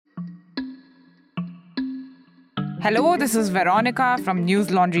Hello, this is Veronica from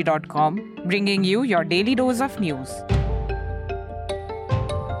newslaundry.com, bringing you your daily dose of news.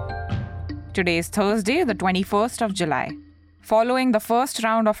 Today is Thursday, the 21st of July. Following the first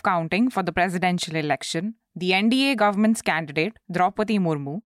round of counting for the presidential election, the NDA government's candidate, Draupadi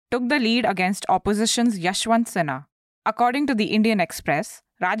Murmu, took the lead against opposition's Yashwant Sinha. According to the Indian Express,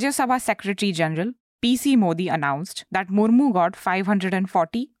 Rajya Sabha Secretary General P.C. Modi announced that Murmu got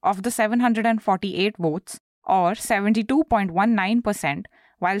 540 of the 748 votes, or 72.19%,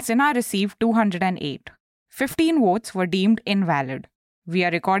 while Sinha received 208. 15 votes were deemed invalid. We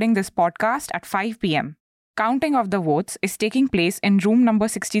are recording this podcast at 5 p.m. Counting of the votes is taking place in room number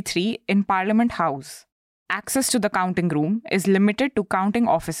 63 in Parliament House. Access to the counting room is limited to counting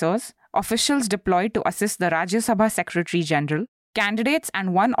officers, officials deployed to assist the Rajya Sabha Secretary General, candidates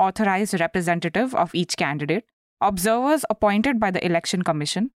and one authorized representative of each candidate, observers appointed by the Election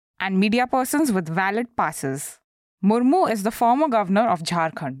Commission, and media persons with valid passes. Murmu is the former governor of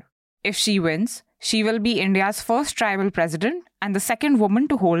Jharkhand. If she wins, she will be India's first tribal president and the second woman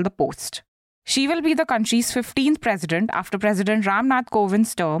to hold the post. She will be the country's 15th president after President Ram Nath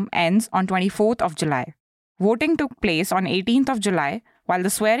Kovind's term ends on 24th of July. Voting took place on 18th of July, while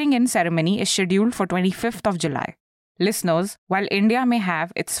the swearing-in ceremony is scheduled for 25th of July. Listeners, while India may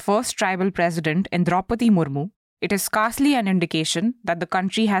have its first tribal president in Draupadi Murmu, it is scarcely an indication that the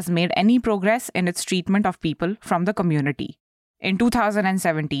country has made any progress in its treatment of people from the community. In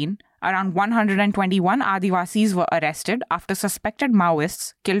 2017, around 121 Adivasis were arrested after suspected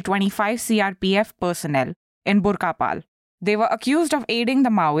Maoists killed 25 CRPF personnel in Burkapal. They were accused of aiding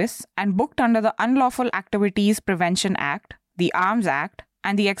the Maoists and booked under the Unlawful Activities Prevention Act, the Arms Act,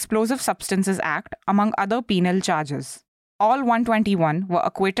 and the Explosive Substances Act, among other penal charges. All 121 were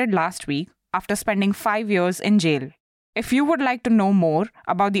acquitted last week after spending 5 years in jail. If you would like to know more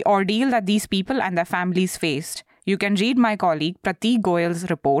about the ordeal that these people and their families faced, you can read my colleague Prateek Goyal's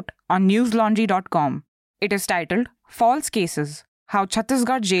report on newslaundry.com. It is titled False Cases: How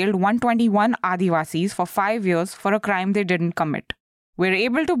Chhattisgarh Jailed 121 Adivasis for 5 years for a crime they didn't commit. We're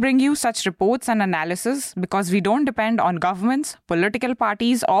able to bring you such reports and analysis because we don't depend on governments, political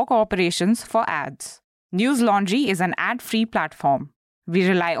parties, or corporations for ads. News Laundry is an ad-free platform. We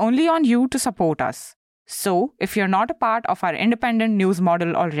rely only on you to support us. So, if you're not a part of our independent news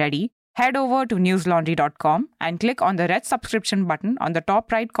model already, head over to newslaundry.com and click on the red subscription button on the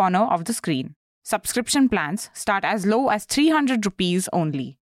top right corner of the screen. Subscription plans start as low as 300 rupees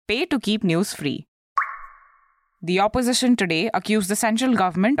only. Pay to keep news free. The opposition today accused the central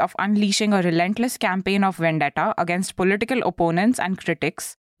government of unleashing a relentless campaign of vendetta against political opponents and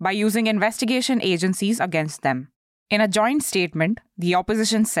critics by using investigation agencies against them. In a joint statement, the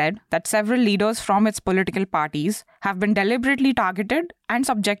opposition said that several leaders from its political parties have been deliberately targeted and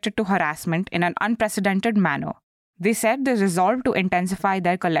subjected to harassment in an unprecedented manner. They said they resolved to intensify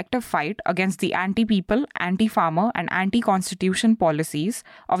their collective fight against the anti-people, anti-farmer, and anti-constitution policies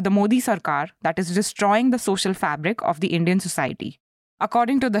of the Modi Sarkar that is destroying the social fabric of the Indian society.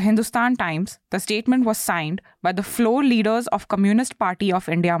 According to the Hindustan Times, the statement was signed by the floor leaders of Communist Party of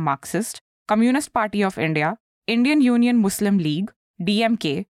India Marxist, Communist Party of India, Indian Union Muslim League,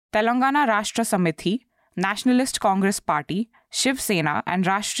 DMK, Telangana Rashtra Samiti, Nationalist Congress Party, Shiv Sena, and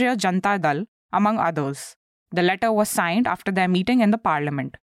Rashtriya Janata Dal, among others. The letter was signed after their meeting in the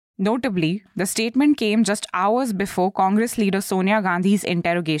parliament. Notably, the statement came just hours before Congress leader Sonia Gandhi's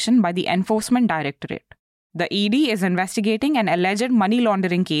interrogation by the Enforcement Directorate. The ED is investigating an alleged money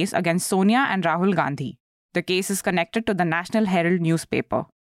laundering case against Sonia and Rahul Gandhi. The case is connected to the National Herald newspaper.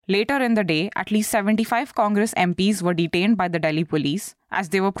 Later in the day, at least 75 Congress MPs were detained by the Delhi police as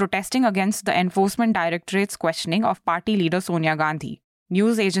they were protesting against the Enforcement Directorate's questioning of party leader Sonia Gandhi,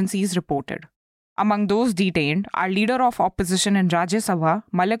 news agencies reported. Among those detained are leader of opposition in Rajya Sabha,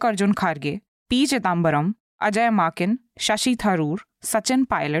 Mallikarjun Kharge, P. Chidambaram, Ajay Makin, Shashi Tharoor, Sachin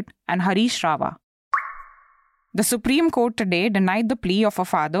Pilot, and Harish Rava. The Supreme Court today denied the plea of a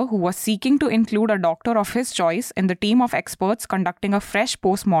father who was seeking to include a doctor of his choice in the team of experts conducting a fresh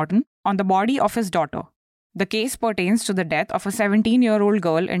post-mortem on the body of his daughter. The case pertains to the death of a 17-year-old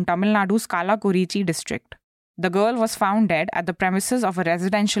girl in Tamil Nadu's Kallakurichi district. The girl was found dead at the premises of a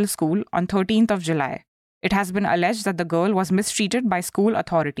residential school on 13th of July. It has been alleged that the girl was mistreated by school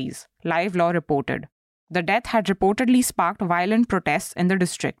authorities, Live Law reported. The death had reportedly sparked violent protests in the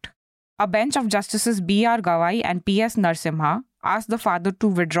district. A bench of Justices B.R. Gawai and P.S. Narasimha asked the father to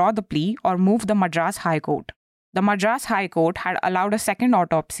withdraw the plea or move the Madras High Court. The Madras High Court had allowed a second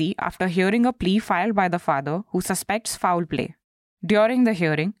autopsy after hearing a plea filed by the father who suspects foul play. During the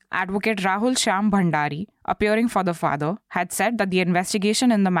hearing, Advocate Rahul Shyam Bhandari, appearing for the father, had said that the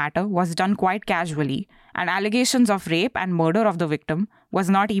investigation in the matter was done quite casually and allegations of rape and murder of the victim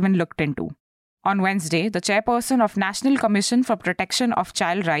was not even looked into. On Wednesday, the chairperson of National Commission for Protection of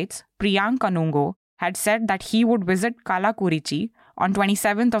Child Rights, Priyank Kanungo, had said that he would visit Kallakurichi on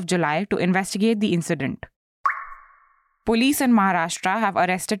 27th of July to investigate the incident. Police in Maharashtra have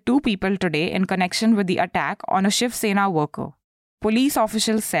arrested 2 people today in connection with the attack on a Shiv Sena worker. Police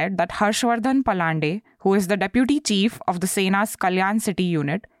officials said that Harshvardhan Palande, who is the deputy chief of the Sena's Kalyan City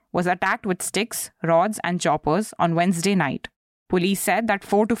unit, was attacked with sticks, rods, and choppers on Wednesday night. Police said that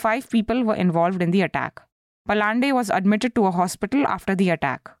 4 to 5 people were involved in the attack. Palande was admitted to a hospital after the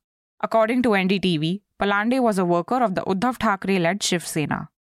attack. According to NDTV, Palande was a worker of the Uddhav Thackeray-led Shiv Sena.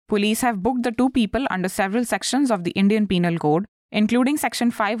 Police have booked the 2 people under several sections of the Indian Penal Code, including Section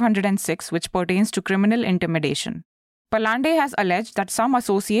 506, which pertains to criminal intimidation. Palande has alleged that some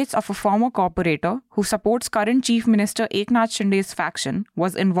associates of a former corporator who supports current Chief Minister Eknath Shinde's faction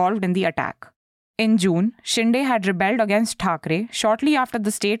was involved in the attack. In June, Shinde had rebelled against Thackeray shortly after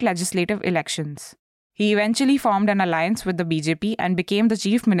the state legislative elections. He eventually formed an alliance with the BJP and became the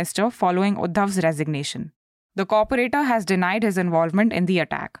chief minister following Uddhav's resignation. The corporator has denied his involvement in the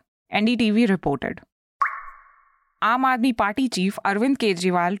attack, NDTV reported. Aam Aadmi Party chief Arvind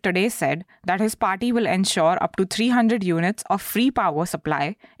Kejriwal today said that his party will ensure up to 300 units of free power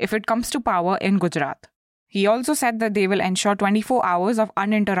supply if it comes to power in Gujarat. He also said that they will ensure 24 hours of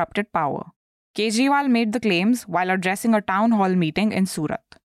uninterrupted power. Kejriwal made the claims while addressing a town hall meeting in Surat.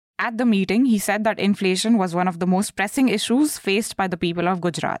 At the meeting, he said that inflation was one of the most pressing issues faced by the people of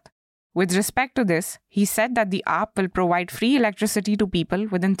Gujarat. With respect to this, he said that the AAP will provide free electricity to people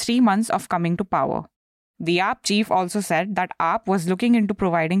within 3 months of coming to power. The AAP chief also said that AAP was looking into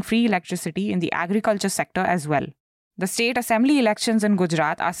providing free electricity in the agriculture sector as well. The state assembly elections in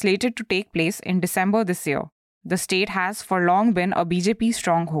Gujarat are slated to take place in December this year. The state has for long been a BJP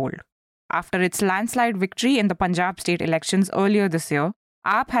stronghold. After its landslide victory in the Punjab state elections earlier this year,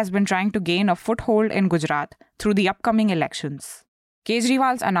 AAP has been trying to gain a foothold in Gujarat through the upcoming elections.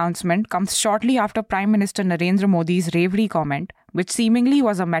 Kejriwal's announcement comes shortly after Prime Minister Narendra Modi's Revdi comment, which seemingly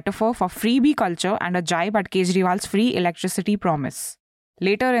was a metaphor for freebie culture and a jibe at Kejriwal's free electricity promise.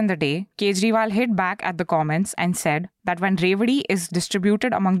 Later in the day, Kejriwal hit back at the comments and said that when Revdi is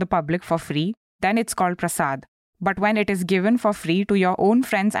distributed among the public for free, then it's called prasad. But when it is given for free to your own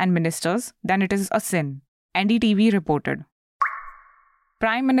friends and ministers, then it is a sin, NDTV reported.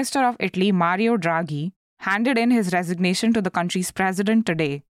 Prime Minister of Italy Mario Draghi handed in his resignation to the country's president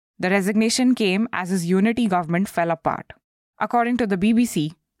today. The resignation came as his unity government fell apart. According to the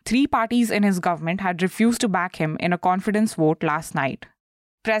BBC, 3 parties in his government had refused to back him in a confidence vote last night.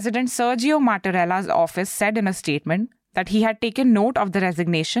 President Sergio Mattarella's office said in a statement that he had taken note of the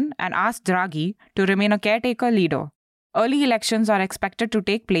resignation and asked Draghi to remain a caretaker leader. Early elections are expected to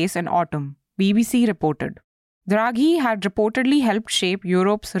take place in autumn, BBC reported. Draghi had reportedly helped shape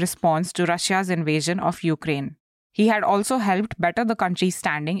Europe's response to Russia's invasion of Ukraine. He had also helped better the country's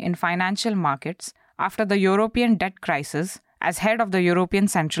standing in financial markets after the European debt crisis as head of the European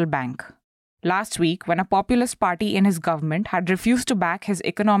Central Bank. Last week, when a populist party in his government had refused to back his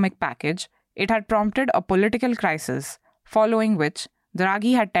economic package, it had prompted a political crisis, following which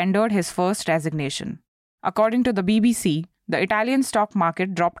Draghi had tendered his first resignation. According to the BBC, the Italian stock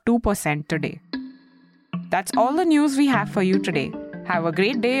market dropped 2% today. That's all the news we have for you today. Have a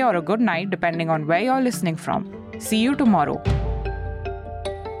great day or a good night depending on where you're listening from. See you tomorrow.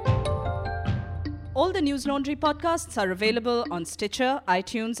 All the News Laundry podcasts are available on Stitcher,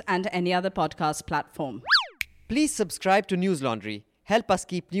 iTunes, and any other podcast platform. Please subscribe to News Laundry. Help us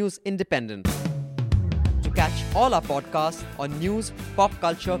keep news independent. To catch all our podcasts on news, pop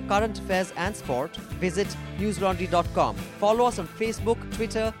culture, current affairs, and sport, visit newslaundry.com. Follow us on Facebook,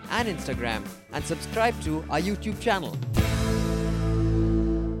 Twitter, and Instagram, and subscribe to our YouTube channel.